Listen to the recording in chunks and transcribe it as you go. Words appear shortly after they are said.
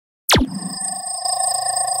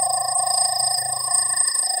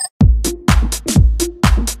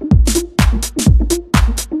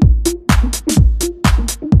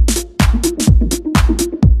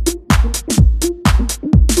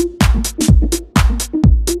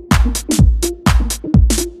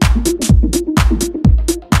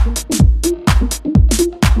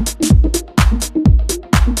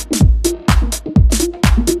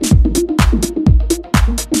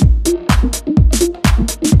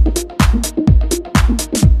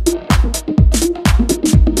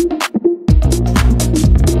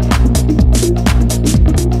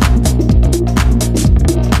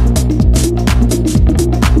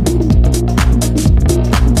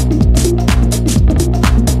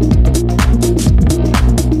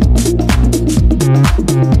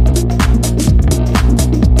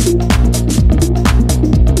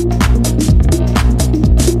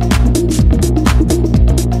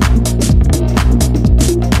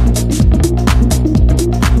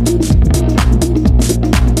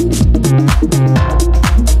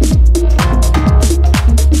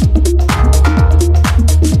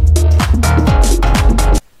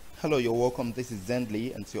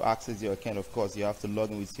to access your account, of course, you have to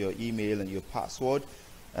log in with your email and your password.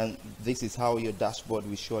 And this is how your dashboard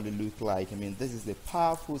will surely look like. I mean, this is a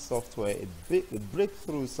powerful software, a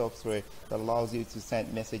breakthrough software that allows you to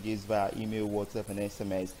send messages via email, WhatsApp, and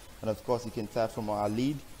SMS. And of course, you can start from our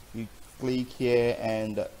lead. You click here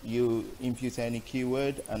and you input any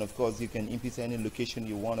keyword, and of course, you can input any location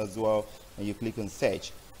you want as well, and you click on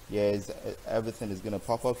search. Yes, everything is going to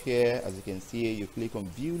pop up here. As you can see, you click on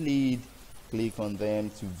view lead, click on them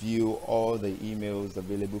to view all the emails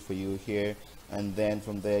available for you here, and then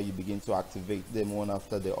from there you begin to activate them one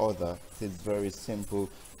after the other. It's very simple.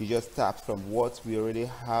 You just tap from what we already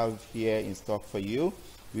have here in stock for you.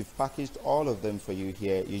 We've packaged all of them for you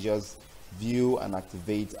here. You just view and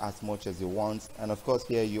activate as much as you want, and of course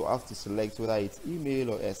here you have to select whether it's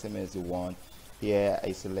email or SMS you want. Here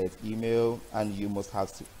I select email, and you must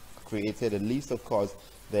have created a list, of course.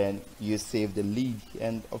 Then you save the lead,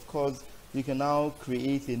 and of course you can now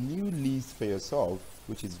create a new list for yourself,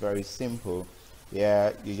 which is very simple.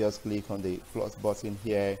 Yeah, you just click on the plus button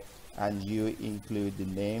here, and you include the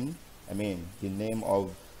name, the name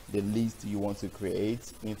of the list you want to create.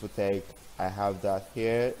 Infotech, I have that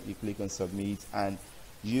here. You click on submit, and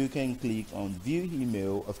you can click on view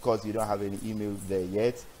email. Of course, you don't have any email there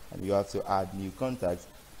yet, and you have to add new contacts.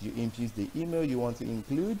 You input the email you want to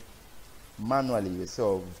include manually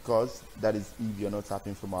yourself. Of course, that is if you're not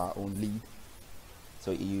tapping from our own lead.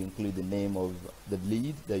 So you include the name of the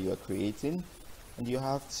lead that you are creating, and you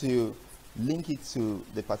have to link it to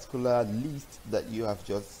the particular list that you have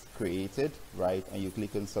just created, right? And you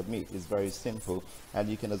click on submit. It's very simple. And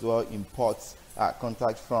you can as well import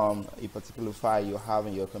contact from a particular file you have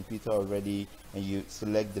in your computer already, and you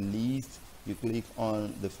select the list. You click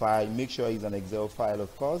on the file. Make sure it's an Excel file,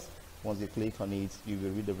 of course. Once you click on it, you will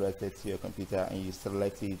redirect it to your computer, and you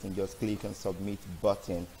select it and just click on submit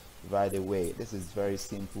button right away. This is very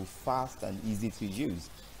simple, fast, and easy to use.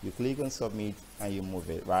 You click on submit and you move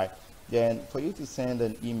it, right? Then for you to send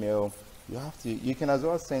an email, you can as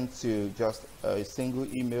well send to just a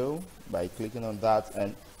single email by clicking on that.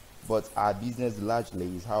 But our business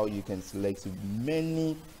largely is how you can select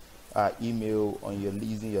many email on your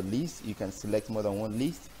list. In your list, you can select more than one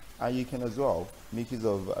list, and you can as well make use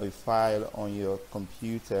of a file on your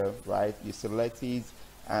computer, right? You select it,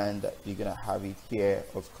 and you're gonna have it here,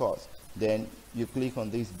 of course. Then you click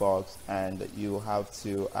on this box, and you have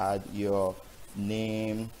to add your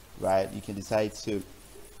name, right? You can decide to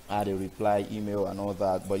add a reply email and all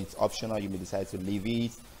that, but it's optional. You may decide to leave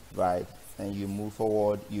it, right? And you move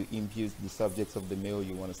forward. You input the subject of the mail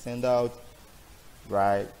you want to send out,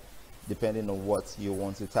 right? Depending on what you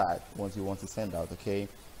want to type, what you want to send out. Okay,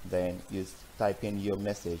 then you type in your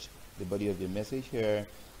message, the body of your message here,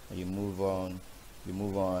 and you move on,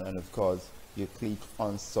 and of course you click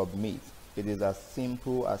on submit. It is as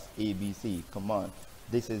simple as ABC. Come on,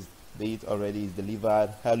 this is it already is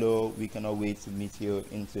delivered. Hello, we cannot wait to meet you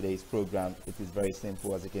in today's program. It is very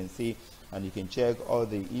simple, as you can see, and you can check all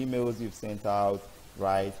the emails you've sent out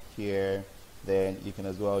right here. Then you can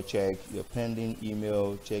as well check your pending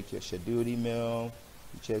email, check your scheduled email,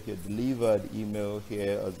 check your delivered email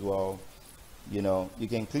here as well. You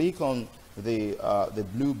can click on the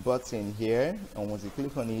blue button here, and once you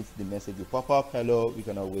click on it, the message will pop up. Hello, we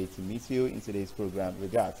cannot wait to meet you in today's program.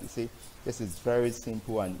 Regards. You see, this is very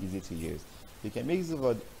simple and easy to use. You can make use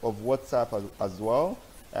of WhatsApp as well,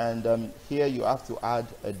 and here you have to add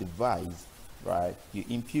a device, right? You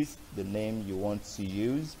input the name you want to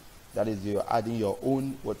use. That is, you're adding your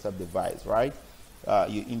own WhatsApp device, right?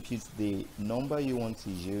 You input the number you want to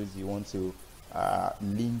use. You want to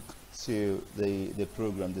link to the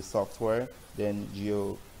program, the software. Then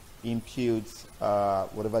you input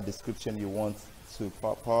whatever description you want to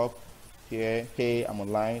pop up here. Hey, I'm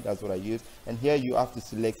online. That's what I use. And here you have to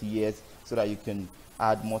select yes, so that you can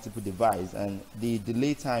add multiple devices. And the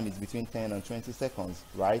delay time is between 10 and 20 seconds,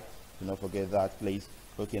 right? Do not forget that, please.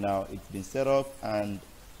 Okay, now it's been set up, and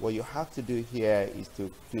what you have to do here is to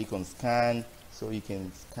click on scan, so you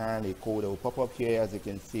can scan a code that will pop up here, as you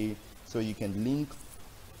can see, so you can link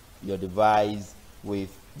your device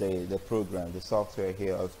with the program, the software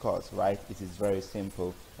here, of course, right? It is very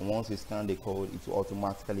simple, and once you scan the code, it will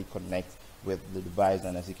automatically connect with the device,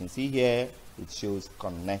 and as you can see here, it shows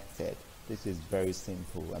connected. This is very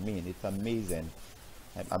simple. I mean, it's amazing,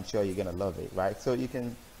 and I'm sure you're gonna love it, right? So you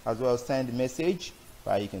can as well send a message,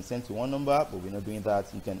 right? You can send to one number, but we're not doing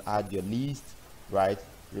that. You can add your list, right?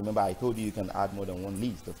 Remember, I told you can add more than one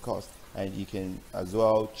list, of course, and you can as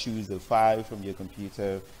well choose a file from your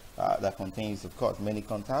computer that contains, of course, many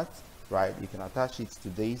contacts, right? You can attach it to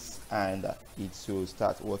this, and it will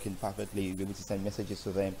start working perfectly. You'll be able to send messages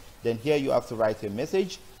to them. Then here you have to write a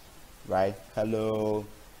message. right? Hello,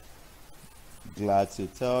 glad to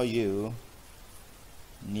tell you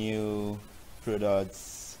new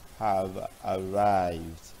products have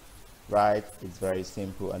arrived, right? It's very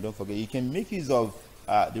simple. And don't forget, you can make use of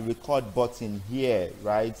the record button here,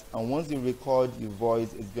 right? And once you record your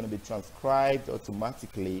voice, it's going to be transcribed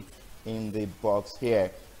automatically in the box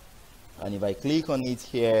here. And if I click on it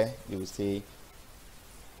here, you will see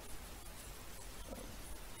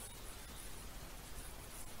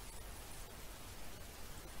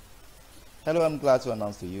hello, I'm glad to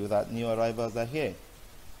announce to you that new arrivals are here.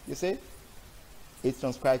 You see, it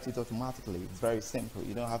transcribes it automatically. It's very simple.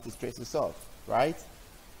 You don't have to stress yourself, right?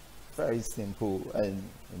 Very simple. And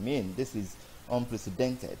I mean, this is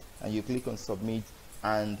unprecedented. And you click on submit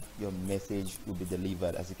and your message will be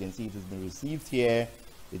delivered. As you can see, it has been received here.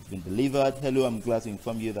 It's been delivered. Hello, I'm glad to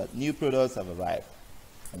inform you that new products have arrived.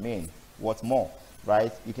 I mean, what more,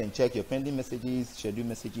 right? You can check your pending messages, scheduled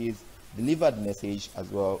messages, delivered message as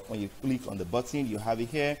well. When you click on the button, you have it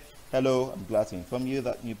here. Hello, I'm glad to inform you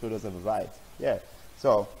that new products have arrived. Yeah,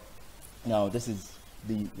 so now this is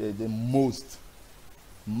the most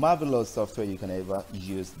marvelous software you can ever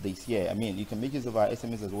use this year. I mean, you can make use of our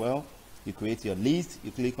SMS as well. You create your list,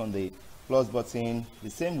 you click on the plus button the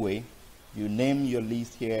same way. You name your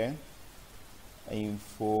list here.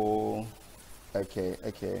 Info,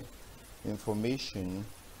 okay, information,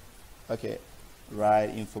 okay, right,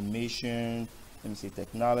 information, let me see,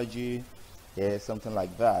 technology, yeah, something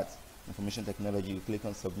like that. Information technology, you click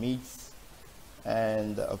on submit,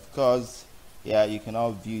 and of course, yeah, you can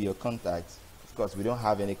now view your contacts. Of course, we don't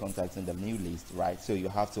have any contacts in the new list, right? So you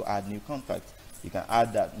have to add new contacts. You can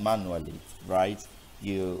add that manually, right?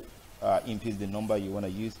 You input the number you want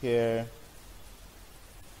to use here,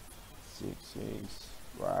 66,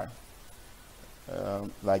 right?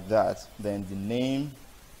 Like that. Then the name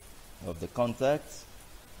of the contact.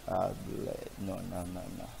 No.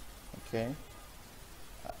 Okay.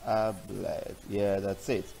 Yeah, that's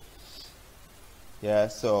it. Yeah,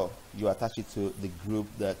 so you attach it to the group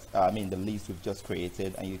that the list we've just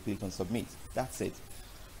created, and you click on submit. That's it.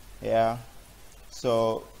 Yeah,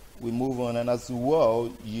 so we move on, and as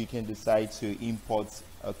well, you can decide to import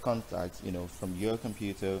a contact, from your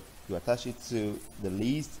computer. You attach it to the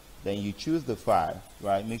list, then you choose the file,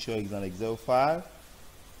 right? Make sure it's an Excel file,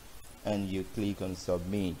 and you click on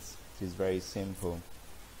submit. It is very simple.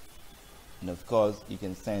 And of course, you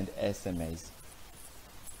can send SMS.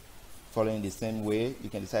 Following the same way, you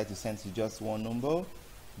can decide to send to just one number,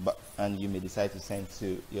 and you may decide to send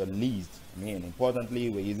to your list. Importantly,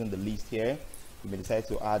 we're using the list here. You may decide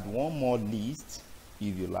to add one more list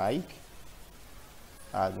if you like.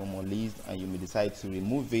 Add one more list, and you may decide to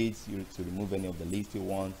remove it, to remove any of the list you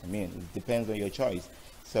want. It depends on your choice.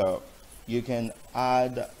 So you can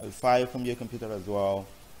add a file from your computer as well.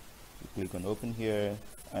 You click on open here,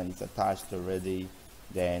 and it's attached already.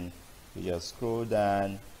 Then you just scroll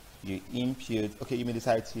down, you input. Okay, you may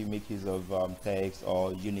decide to make use of text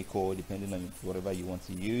or Unicode, depending on whatever you want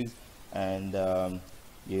to use. And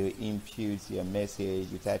you input your message,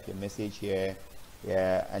 you type your message here.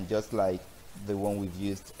 Yeah, and just like the one we've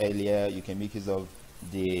used earlier, you can make use of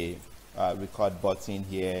the record button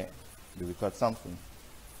here. You record something.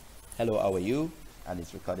 Hello, how are you? And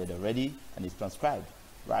it's recorded already, and it's transcribed,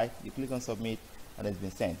 right? You click on submit, and it's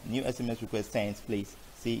been sent. New SMS request sent, please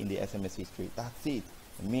see in the SMS history. That's it.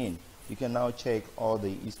 You can now check all the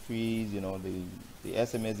histories, the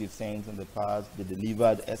SMS you've sent in the past, the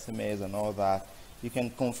delivered SMS and all that. You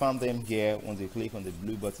can confirm them here once you click on the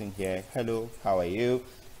blue button here. Hello, how are you?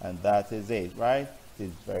 And that is it, right?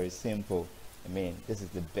 It's very simple. This is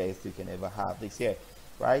the best you can ever have this year,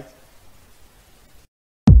 right?